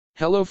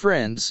Hello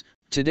friends,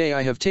 today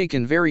I have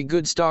taken very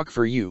good stock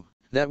for you,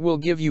 that will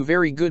give you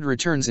very good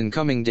returns in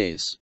coming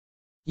days.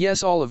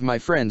 Yes, all of my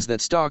friends,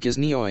 that stock is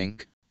NIO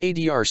Inc.,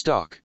 ADR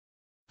stock.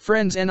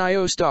 Friends,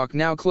 NIO stock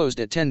now closed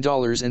at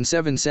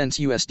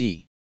 $10.07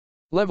 USD.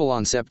 Level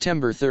on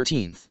September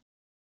 13th.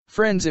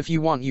 Friends, if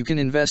you want you can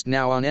invest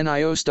now on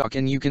NIO stock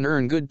and you can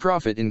earn good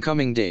profit in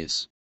coming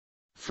days.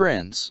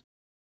 Friends.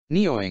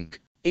 NIO Inc.,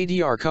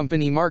 ADR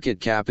company market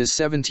cap is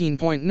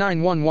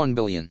 17.911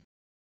 billion.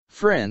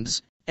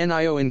 Friends,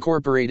 NIO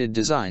Incorporated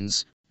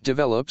designs,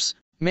 develops,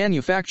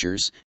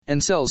 manufactures,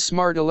 and sells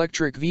smart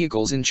electric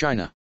vehicles in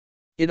China.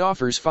 It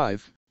offers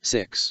 5,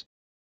 6,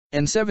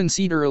 and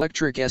 7-seater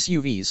electric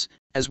SUVs,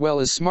 as well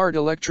as smart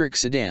electric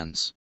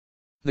sedans.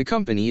 The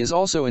company is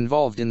also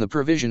involved in the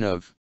provision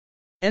of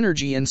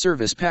energy and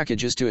service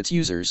packages to its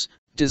users,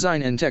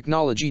 design and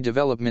technology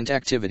development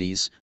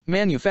activities,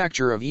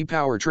 manufacture of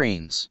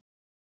e-powertrains,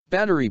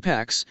 battery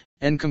packs,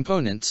 and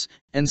components,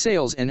 and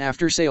sales and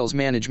after-sales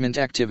management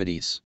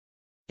activities.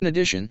 In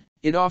addition,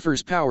 it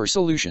offers power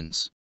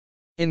solutions,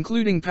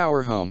 including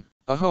Power Home,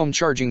 a home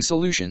charging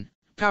solution,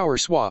 Power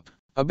Swap,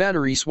 a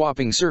battery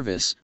swapping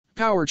service,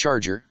 Power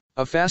Charger,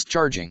 a fast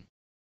charging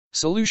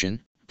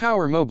solution,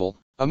 Power Mobile,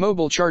 a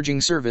mobile charging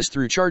service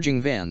through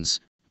charging vans,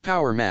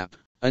 Power Map,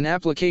 an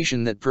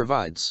application that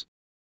provides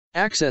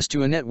access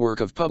to a network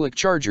of public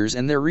chargers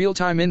and their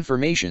real-time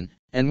information,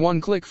 and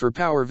One Click for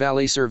Power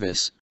Valet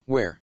service,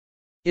 where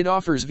it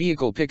offers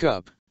vehicle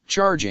pickup,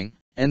 charging,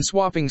 and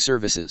swapping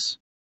services.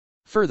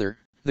 Further,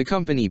 the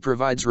company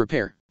provides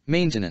repair,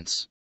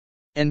 maintenance,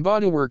 and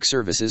bodywork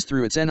services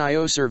through its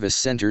NIO service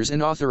centers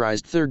and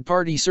authorized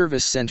third-party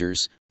service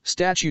centers,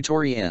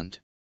 statutory and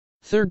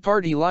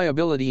third-party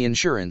liability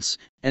insurance,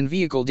 and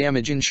vehicle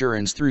damage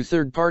insurance through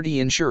third-party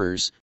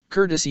insurers,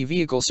 courtesy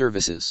vehicle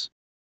services,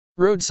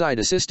 roadside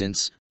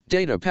assistance,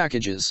 data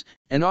packages,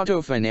 and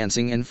auto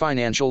financing and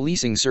financial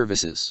leasing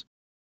services.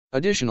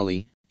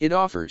 Additionally, it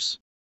offers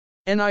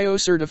NIO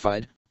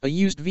certified, a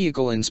used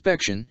vehicle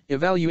inspection,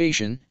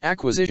 evaluation,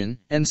 acquisition,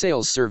 and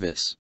sales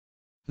service.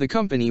 The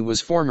company was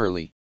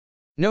formerly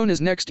known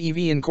as Next EV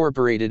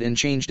Incorporated and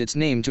changed its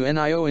name to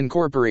NIO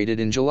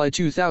Incorporated in July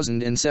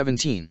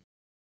 2017.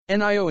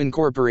 NIO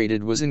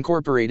Incorporated was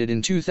incorporated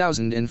in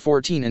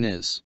 2014 and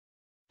is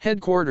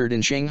headquartered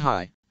in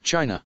Shanghai,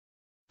 China.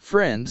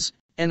 Friends,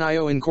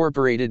 NIO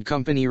Incorporated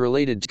company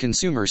related to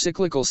consumer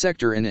cyclical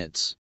sector and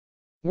it's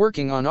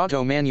working on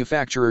auto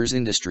manufacturers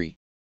industry.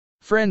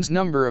 Friends,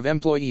 number of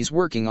employees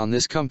working on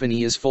this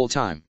company is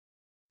full-time.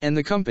 And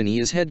the company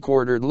is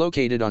headquartered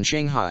located on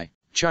Shanghai,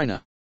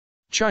 China.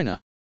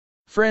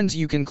 Friends,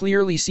 you can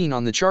clearly seen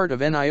on the chart of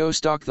NIO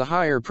stock the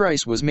higher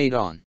price was made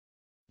on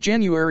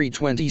January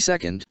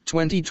 22,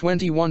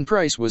 2021.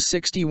 Price was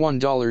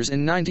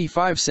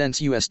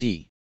 $61.95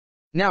 USD.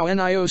 Now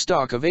NIO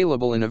stock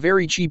available in a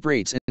very cheap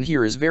rates, and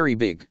here is very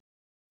big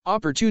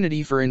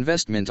opportunity for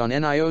investment on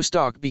NIO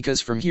stock because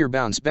from here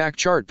bounce back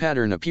chart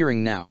pattern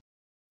appearing now.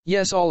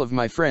 Yes, all of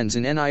my friends,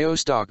 in NIO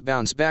stock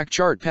bounce back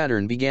chart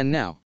pattern began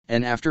now,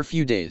 and after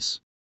few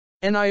days,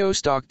 NIO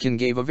stock can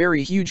give a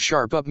very huge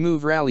sharp up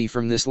move rally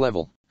from this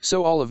level.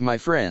 So all of my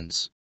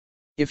friends,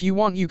 if you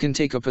want you can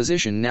take a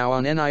position now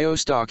on NIO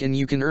stock and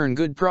you can earn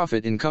good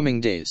profit in coming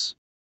days.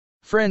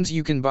 Friends,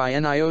 you can buy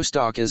NIO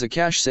stock as a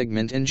cash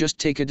segment and just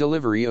take a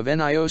delivery of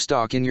NIO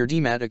stock in your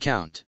demat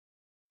account.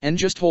 And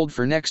just hold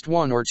for next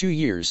 1 or 2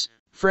 years.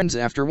 Friends,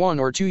 after 1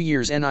 or 2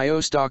 years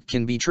NIO stock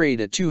can be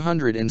traded at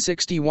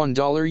 $261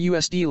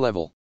 USD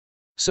level.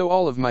 So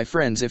all of my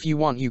friends, if you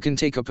want you can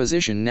take a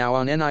position now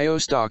on NIO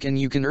stock and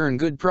you can earn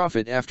good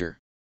profit after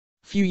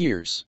few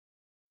years.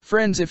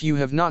 Friends, if you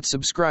have not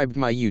subscribed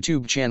my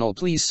YouTube channel,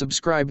 please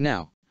subscribe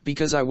now,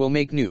 because I will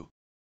make new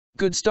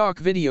good stock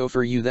video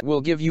for you that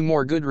will give you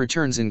more good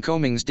returns in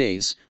coming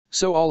days.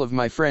 So all of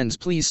my friends,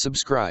 please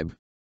subscribe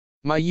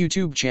my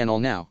YouTube channel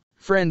now.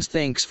 Friends,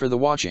 thanks for the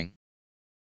watching.